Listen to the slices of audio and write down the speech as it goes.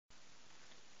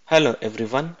Hello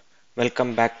everyone,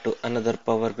 welcome back to another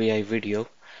Power BI video.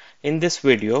 In this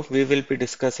video, we will be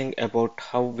discussing about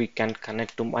how we can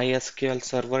connect to MySQL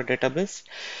server database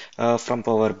from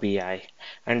Power BI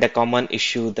and a common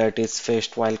issue that is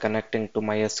faced while connecting to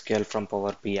MySQL from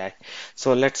Power BI.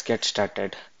 So let's get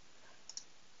started.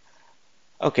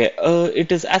 Okay,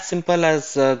 it is as simple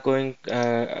as going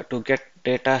to get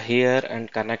data here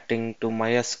and connecting to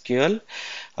MySQL.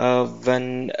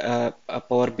 When a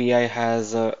Power BI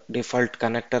has default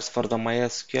connectors for the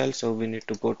MySQL, so we need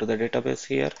to go to the database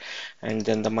here and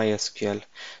then the MySQL.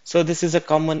 So this is a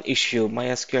common issue,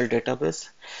 MySQL database.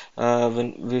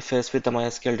 When we face with the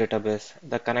MySQL database,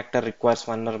 the connector requires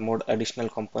one or more additional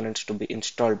components to be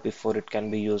installed before it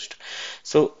can be used.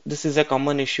 So this is a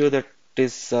common issue that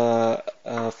is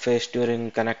faced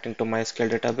during connecting to MySQL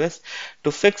database.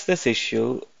 To fix this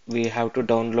issue, we have to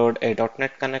download a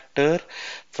 .NET connector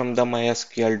from the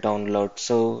MySQL download.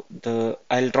 So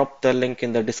I'll drop the link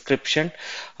in the description.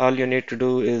 All you need to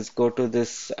do is go to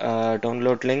this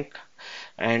download link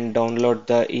and download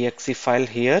the exe file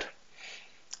here.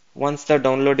 Once the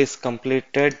download is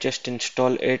completed, just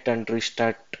install it and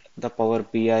restart the Power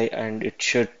BI and it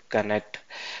should connect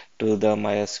to the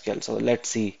MySQL. So let's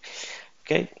see.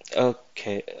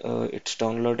 Okay, it's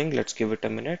downloading. Let's give it a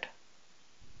minute.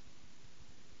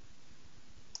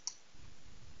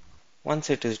 Once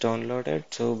it is downloaded,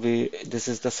 so this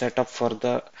is the setup for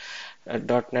the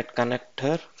 .NET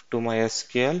connector to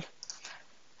MySQL,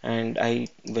 and I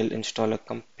will install a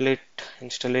complete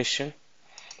installation.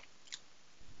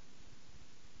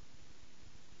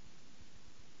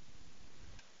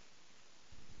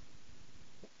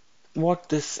 What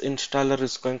this installer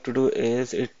is going to do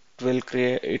is it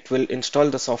will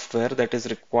install the software that is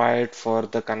required for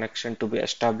the connection to be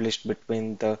established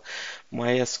between the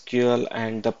MySQL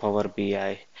and the Power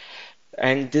BI.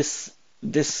 And this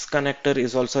connector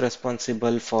is also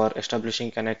responsible for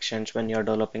establishing connections when you're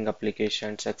developing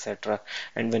applications, etc.,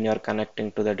 and when you're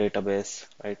connecting to the database,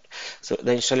 right? So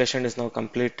the installation is now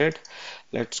completed.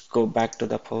 Let's go back to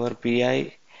the Power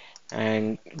BI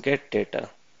and get data.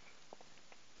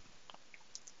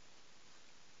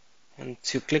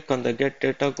 Once you click on the get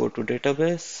data, go to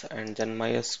database and then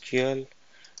MySQL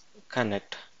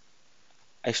connect.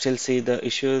 I still see the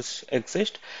issues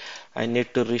exist. I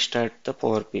need to restart the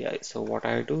Power BI. So what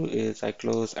I do is I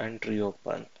close and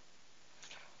reopen.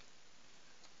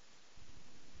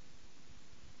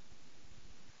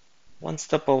 Once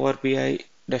the Power BI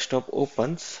desktop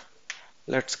opens,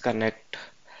 let's connect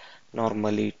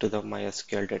normally to the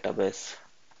MySQL database.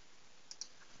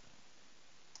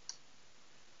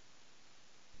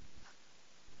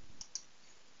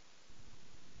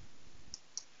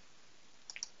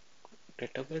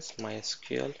 Database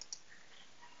MySQL,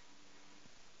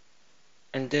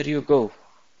 and there you go.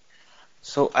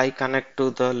 So I connect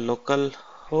to the local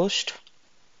host.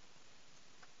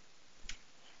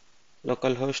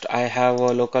 I have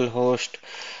a local host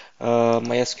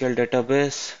MySQL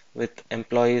database with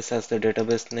employees as the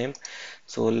database name.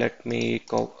 So let me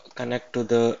connect to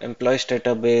the employees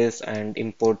database and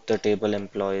import the table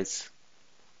employees.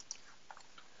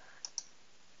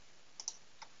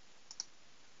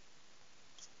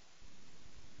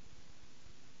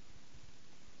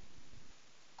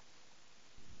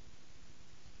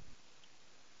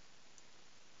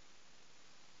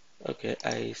 Okay,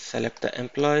 I select the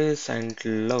employees and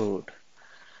load.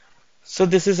 So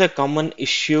this is a common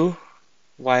issue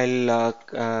while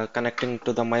connecting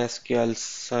to the MySQL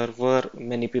server.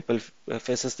 Many people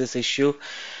faces this issue,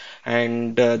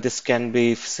 and this can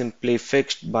be simply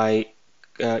fixed by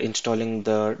installing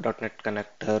the .NET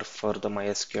connector for the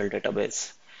MySQL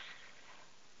database.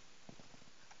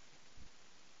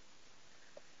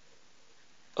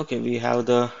 Okay, we have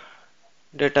the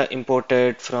data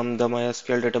imported from the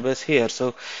MySQL database here.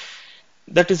 So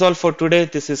that is all for today.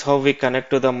 This is how we connect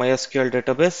to the MySQL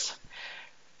database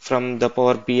from the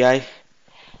Power BI.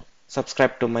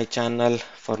 Subscribe to my channel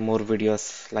for more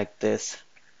videos like this.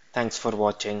 Thanks for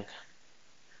watching.